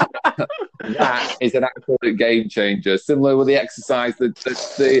is an absolute game changer. Similar with the exercise, the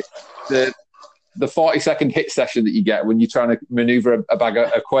 40-second hit session that you get when you're trying to manoeuvre a bag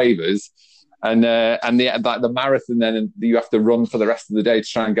of quavers, and the marathon then, and you have to run for the rest of the day to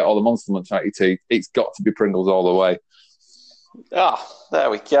try and get all the Monster Munch out of your teeth. It's got to be Pringles all the way. There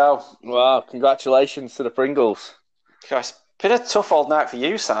we go. Wow, congratulations to the Pringles. Gosh, been a tough old night for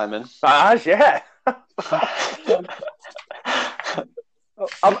you, Simon. It has, yeah.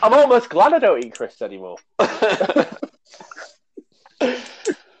 I'm almost glad I don't eat crisps anymore.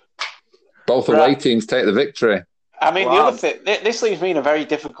 Both away teams take the victory. I mean, The other thing, this leaves me in a very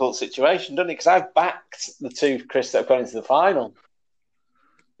difficult situation, doesn't it? Because I've backed the two crisps that have gone into the final.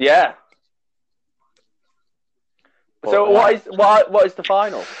 Yeah. So what is the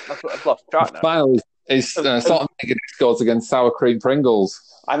final? I've lost track now. The final is sort of Mega Discords against sour cream Pringles.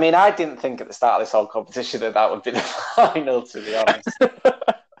 I mean, I didn't think at the start of this whole competition that would be the final, to be honest.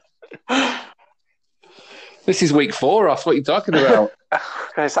 This is week 4, Ross. What are you talking about?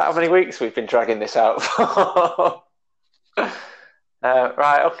 Is that how many weeks we've been dragging this out for?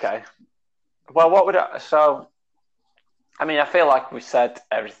 Right, okay. Well, I feel like we said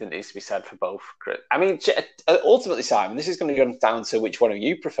everything that needs to be said for both. I mean, ultimately, Simon, this is going to go down to which one of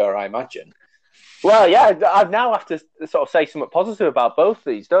you prefer, I imagine. Well, yeah, I now have to sort of say something positive about both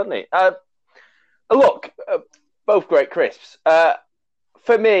these, don't they? Look, both great crisps.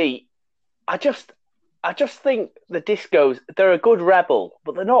 For me, I just think the Discos, they're a good rebel,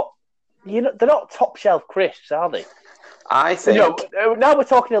 but they're not top shelf crisps, are they? I think now we're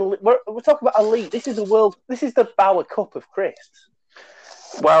talking about elite. This is the Bauer Cup of crisps.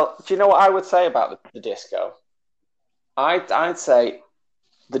 Well, do you know what I would say about the Disco? I'd say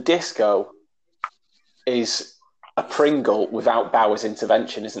the Disco is a Pringle without Bauer's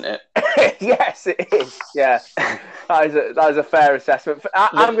intervention, isn't it? Yes, it is. Yeah, that is a fair assessment.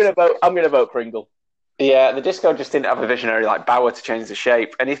 I'm going to vote Pringle. Yeah, the Disco just didn't have a visionary like Bauer to change the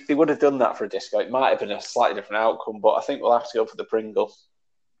shape. And if they would have done that for a Disco, it might have been a slightly different outcome. But I think we'll have to go for the Pringle.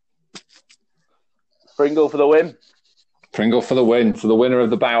 Pringle for the win. Pringle for the win, for the winner of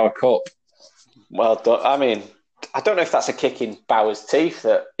the Bauer Cup. Well done. I mean, I don't know if that's a kick in Bauer's teeth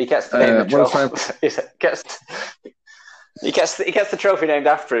that he gets the name of the trophy. He gets the trophy named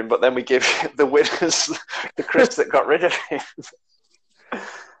after him, but then we give the winners the crisps that got rid of him.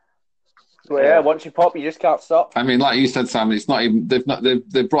 Well, yeah, once you pop, you just can't stop. I mean, like you said, Sam, it's not even they've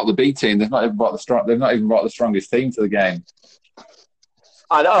brought the B team. They've not even brought the strongest team to the game.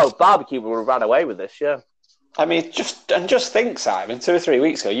 I know barbecue would have ran away with this. Yeah. I mean, just think, Simon. 2 or 3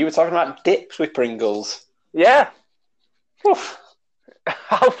 weeks ago, you were talking about dips with Pringles. Yeah. Oof.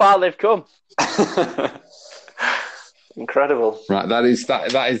 How far they've come. Incredible. Right, that is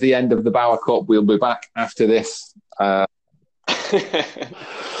the end of the Bauer Cup. We'll be back after this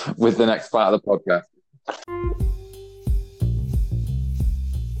with the next part of the podcast.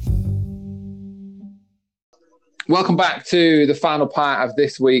 Welcome back to the final part of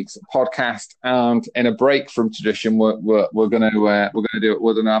this week's podcast, and in a break from tradition, we're going to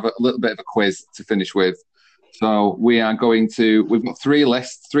have a little bit of a quiz to finish with. So we've got 3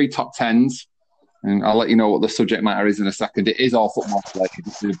 lists, 3 top 10s, and I'll let you know what the subject matter is in a second. It is all football related.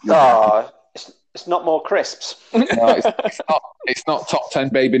 It's not more crisps. No, it's not top 10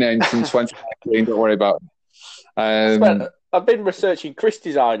 baby names from 2019. Don't worry about it. I've been researching Chris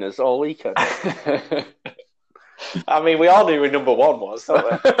designers all weekend. I mean, we all knew who number one was, don't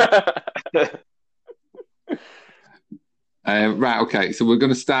we? Right, okay. So we're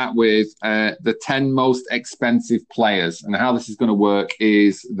going to start with the 10 most expensive players. And how this is going to work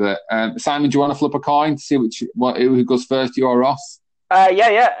is that, Simon, do you want to flip a coin to see who goes first, you or Ross?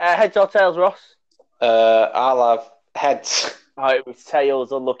 Yeah. Heads or tails, Ross? I'll have heads. Oh, it was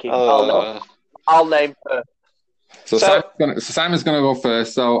tails, unlucky. I'll name first. So Simon's going to go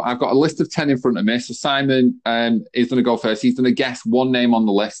first. So I've got a list of 10 in front of me. So Simon is going to go first. He's going to guess one name on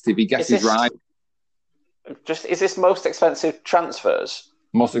the list. If he guesses right... Is this most expensive transfers?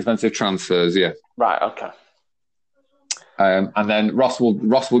 Most expensive transfers, yeah. Right, okay. And then Ross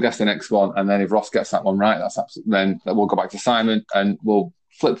will guess the next one, and then if Ross gets that one right, then we'll go back to Simon, and we'll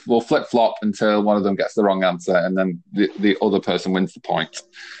flip flop until one of them gets the wrong answer, and then the other person wins the point.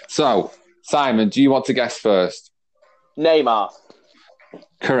 So, Simon, do you want to guess first? Neymar.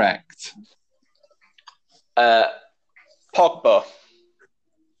 Correct. Pogba.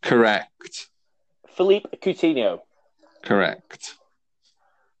 Correct. Philippe Coutinho. Correct.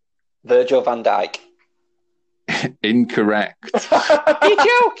 Virgil van Dijk. Incorrect. Are you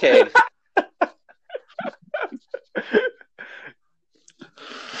joking?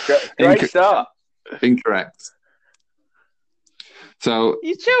 Great start. Incorrect. So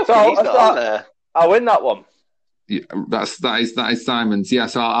you're joking. He's not on there. I'll win that one. Yeah, that is Simon's. Yeah,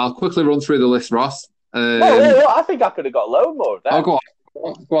 so I'll quickly run through the list, Ross. Whoa, I think I could have got a load more of that. Oh,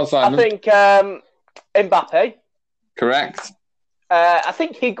 go on, Simon. I think Mbappe. Correct. I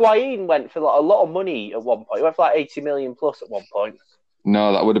think Higuain went for a lot of money at one point. He went for 80 million plus at one point.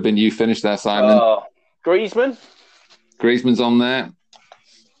 No, that would have been you finished there, Simon. Griezmann. Griezmann's on there.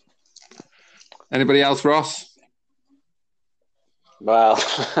 Anybody else, Ross? Well,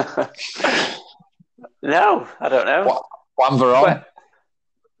 no, I don't know. Juan Veron.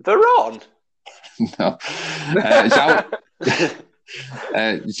 Veron? No.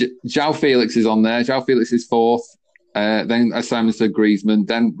 João Felix is on there. João Felix is fourth. Then, as Simon said, Griezmann.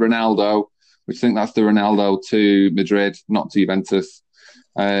 Then Ronaldo, which I think that's the Ronaldo to Madrid, not to Juventus.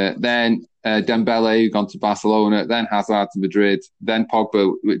 Then Dembele, who gone to Barcelona. Then Hazard to Madrid. Then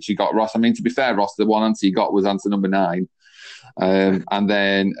Pogba, which you got, Ross. I mean, to be fair, Ross, the one answer you got was answer number 9. And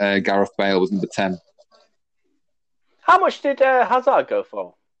then Gareth Bale was number 10. How much did Hazard go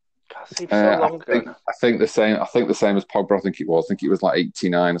for? So long ago. I think the same. I think the same as Pogba. I think it was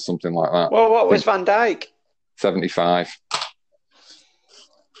 89 or something like that. Well, what was Van Dijk? 75.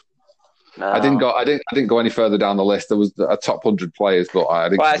 No. I didn't go any further down the list. There was a top 100 players, but I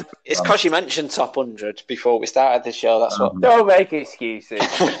didn't. Well, it's because you mentioned top 100 before we started the show. That's what. Don't make excuses.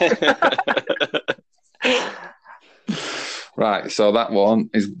 Right, so that one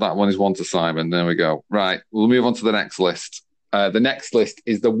is one to Simon. There we go. Right, we'll move on to the next list. The next list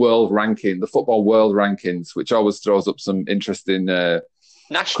is the world ranking, the football world rankings, which always throws up some interesting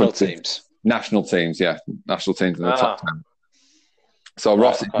national teams. National teams, yeah, national teams in the top 10. So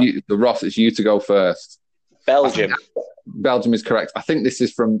Ross, it's you to go first. Belgium. Belgium is correct. I think this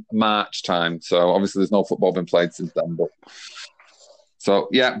is from March time, so obviously there's no football been played since then. But so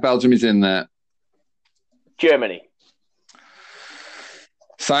yeah, Belgium is in there. Germany.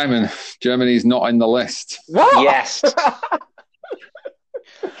 Simon, Germany's not in the list. What? Yes.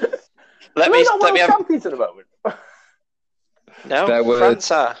 let me have champions at the moment. No,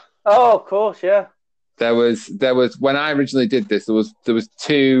 France are. Oh, of course, yeah. There was when I originally did this, there was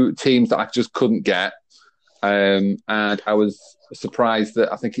 2 teams that I just couldn't get, and I was surprised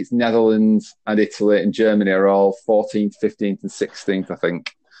that I think it's Netherlands and Italy and Germany are all 14th, 15th, and 16th. I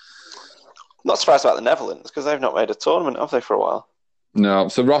think. Not surprised about the Netherlands because they've not made a tournament, have they, for a while? No.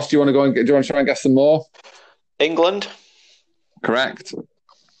 So Ross, do you want to try and guess some more? England. Correct.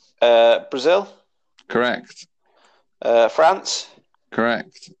 Brazil. Correct. France.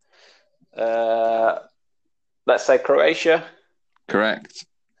 Correct. Let's say Croatia. Correct.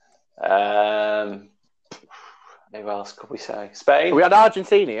 Who else could we say? Spain. We had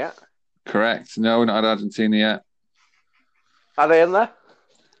Argentina yet? Correct. No, we're not had Argentina yet. Are they in there?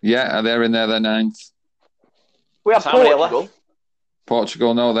 Yeah, they're in there. They're 9th. We have Portugal.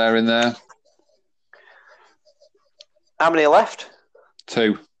 Portugal, no, they're in there. How many are left?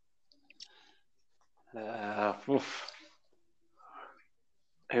 2.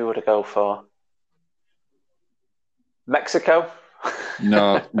 Who would I go for? Mexico?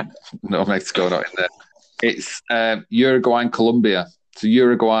 No, Mexico not in there. It's Uruguay and Colombia. So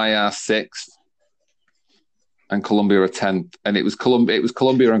Uruguay are 6th, and Colombia are 10th. And it was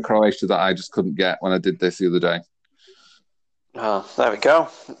Colombia and Croatia that I just couldn't get when I did this the other day. Oh, there we go.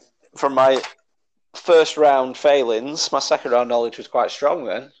 From my first round failings, my second round knowledge was quite strong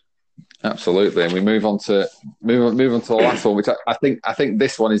then. Absolutely, and we move on to the last one, which I think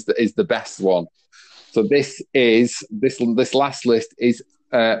this one is the best one. So this last list is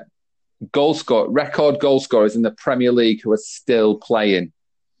record goal scorers in the Premier League who are still playing.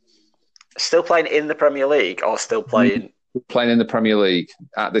 Still playing in the Premier League, or still playing in the Premier League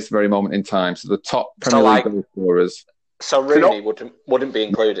at this very moment in time. So the top Premier League goal scorers. So Rooney wouldn't be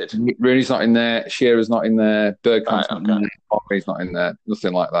included. Rooney's not in there. Shearer's not in there. Bergkamp's not in there. Henry's not in there.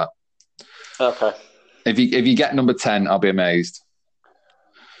 Nothing like that. Okay. If you get number 10, I'll be amazed.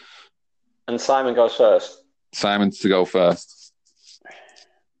 And Simon goes first. Simon's to go first.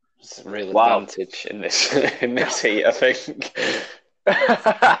 It's a real advantage in this heat, I think.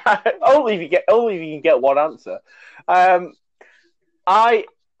 only if you can get one answer. I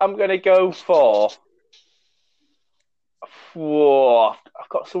am going to go for. Whoa, I've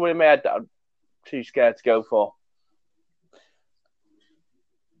got someone in my head that I'm too scared to go for.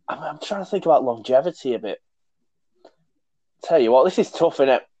 I'm trying to think about longevity a bit. Tell you what, this is tough, isn't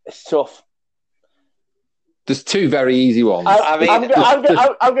it? It's tough. There's two very easy ones. I'm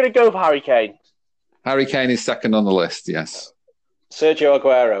going to go for Harry Kane. Harry Kane is second on the list, yes. Sergio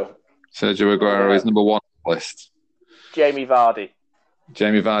Aguero. Sergio Aguero is number 1 on the list. Jamie Vardy.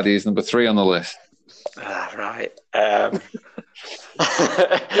 Jamie Vardy is number 3 on the list. Right.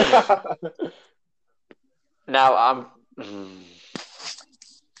 Now I'm.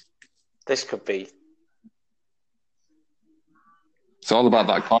 This could be. It's all about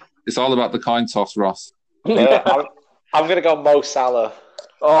that. It's all about the coin toss, Ross. I'm going to go Mo Salah.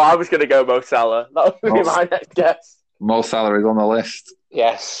 Oh, I was going to go Mo Salah. That would be my next guess. Mo Salah is on the list.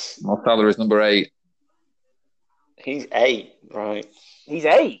 Yes. Mo Salah is number 8. He's 8, right? He's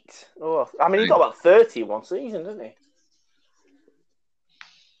 8. Oh, I mean, he got about 30 in one season, didn't he?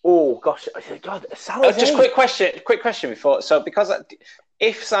 Oh gosh, God, Salah's just 8. quick question before. So, because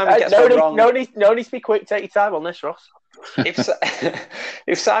if Simon gets one wrong, no need to be quick. Take your time on this, Ross.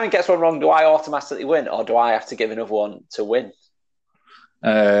 if Simon gets one wrong, do I automatically win, or do I have to give another one to win?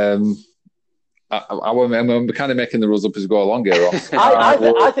 I'm kind of making the rules up as we go along here, Ross.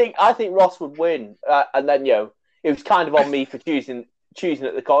 I think Ross would win, and then it was kind of on me for choosing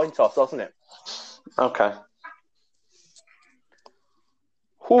at the coin toss, wasn't it? Okay.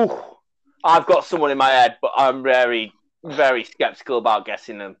 Whew. I've got someone in my head, but I'm very, very sceptical about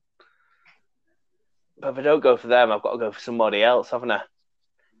guessing them. But if I don't go for them, I've got to go for somebody else, haven't I?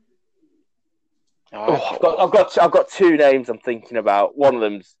 I've got 2 names I'm thinking about. One of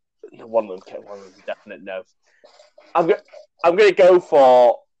them's a definite no. I'm going to go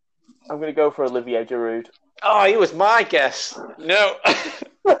for Olivier Giroud. Oh, he was my guess. No.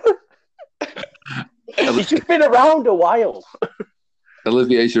 He's just been around a while.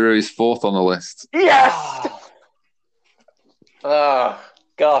 Olivier Giroud is 4th on the list. Yes! Oh,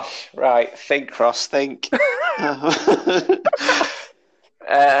 gosh. Right. Think, Ross, think.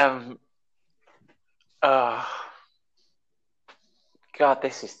 God,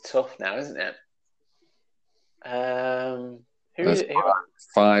 this is tough now, isn't it? There's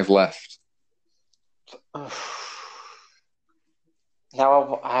 5 left.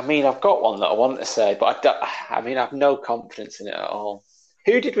 Now, I mean, I've got one that I want to say, but I have no confidence in it at all.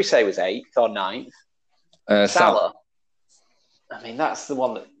 Who did we say was 8th or 9th? Salah. I mean, that's the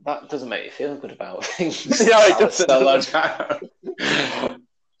one that doesn't make you feel good about things. No, it doesn't.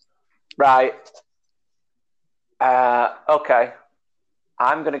 Right. Okay.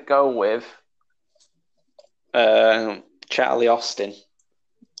 I'm going to go with Charlie Austin.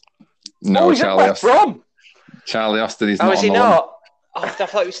 No, Charlie Austin. From? Charlie Austin is not. Is he not? Oh, I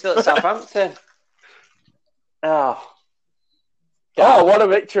thought he was still at Southampton. Oh, what a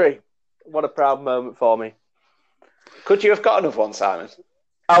victory! What a proud moment for me. Could you have got another one, Simon?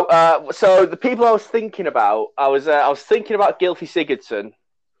 So the people I was thinking about, I was thinking about Gylfi Sigurdsson.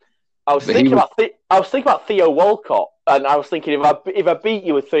 I was thinking about Theo Walcott, and I was thinking if I beat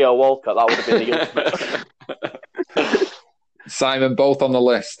you with Theo Walcott, that would have been the ultimate. Simon, both on the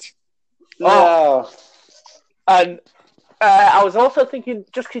list. Oh. And I was also thinking,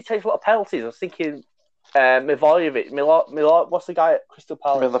 just because he takes a lot of penalties, I was thinking Milivojevic. What's the guy at Crystal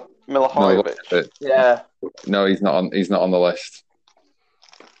Palace? Milivojevic. Yeah. No, he's not on. He's not on the list.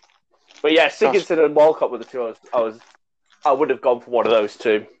 But yeah, Sigurdsson and Walcott were the two I would have gone for one of those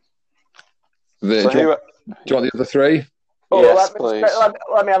two. Do you want the other 3? Oh, yes, please.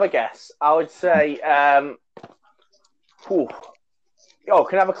 Let me have a guess. I would say. Can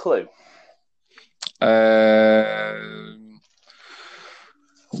I have a clue?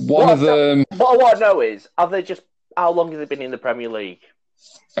 One of them. What I want to know is, how long have they been in the Premier League?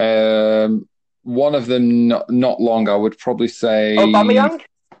 One of them not long. I would probably say. Aubameyang?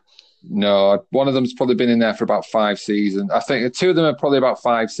 No, one of them's probably been in there for about 5 seasons. I think 2 of them are probably about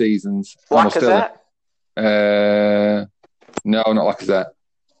 5 seasons. Lacazette? No, not Lacazette.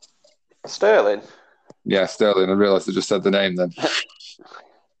 Sterling? Yeah, Sterling. I realised I just said the name then.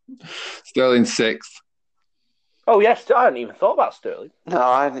 Sterling 6th. Oh, yes. I hadn't even thought about Sterling. No,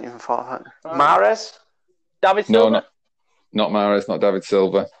 I hadn't even thought of that. Mahrez? David No, Silva? not Mahrez, not David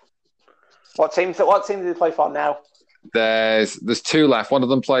Silva. What team do they play for now? There's 2 left. One of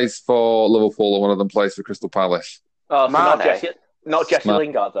them plays for Liverpool and one of them plays for Crystal Palace. Oh, so Mane? not Jesse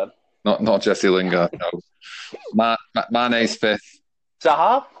Lingard then? Not Jesse Lingard, no. Mane's 5th.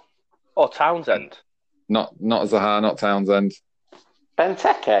 Zaha? Or Townsend? Not Zaha, not Townsend.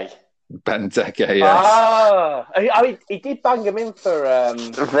 Benteke? Benteke, yes. Ah, I mean, he did bang him in for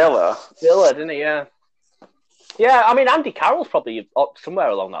Villa, didn't he? Yeah. Yeah, I mean, Andy Carroll's probably up somewhere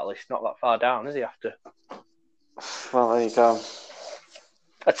along that list, not that far down, is he? After. Well, there you go.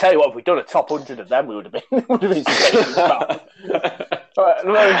 I tell you what, if we'd done a top 100 of them, we would have been.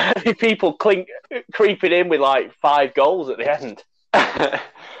 People creeping in with like 5 goals at the end.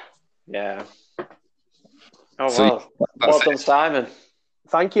 Yeah. Oh well, well done, Simon.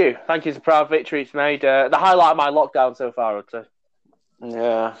 Thank you. It's a proud victory. It's made the highlight of my lockdown so far, I'd say.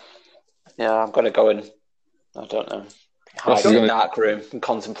 Yeah. I'm going to go in. I don't know. Hide in the dark room and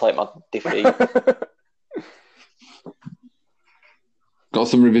contemplate my defeat. Got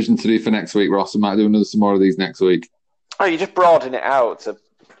some revision to do for next week, Ross. I might do some more of these next week. Oh, you just broaden it out to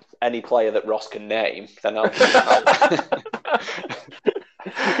any player that Ross can name. Then I'll...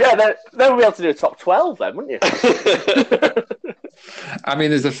 Yeah, then we'll be able to do a top 12 then, wouldn't you? I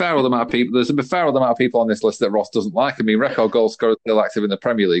mean, there's a fair old amount of people on this list that Ross doesn't like. I mean, record goal scorer still active in the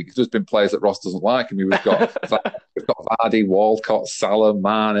Premier League. It's just been players that Ross doesn't like. I mean, we've got Vardy, Walcott, Salah,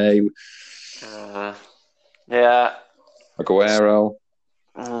 Mane. Yeah. Aguero.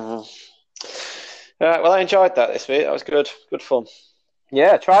 Well, I enjoyed that this week. That was good fun.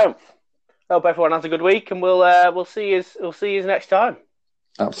 Yeah, triumph. Hope everyone has a good week, and we'll see you next time.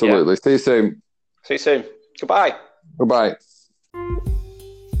 Absolutely. Yeah. See you soon. Goodbye.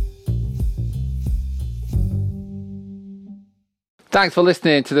 Thanks for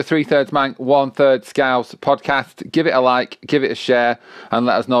listening to the 3/3 Manc, 1/3 Scouse podcast. Give it a like, give it a share, and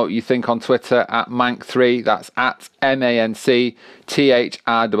let us know what you think on Twitter at Manc3. That's at MANCTHREE.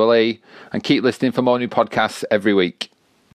 And keep listening for more new podcasts every week.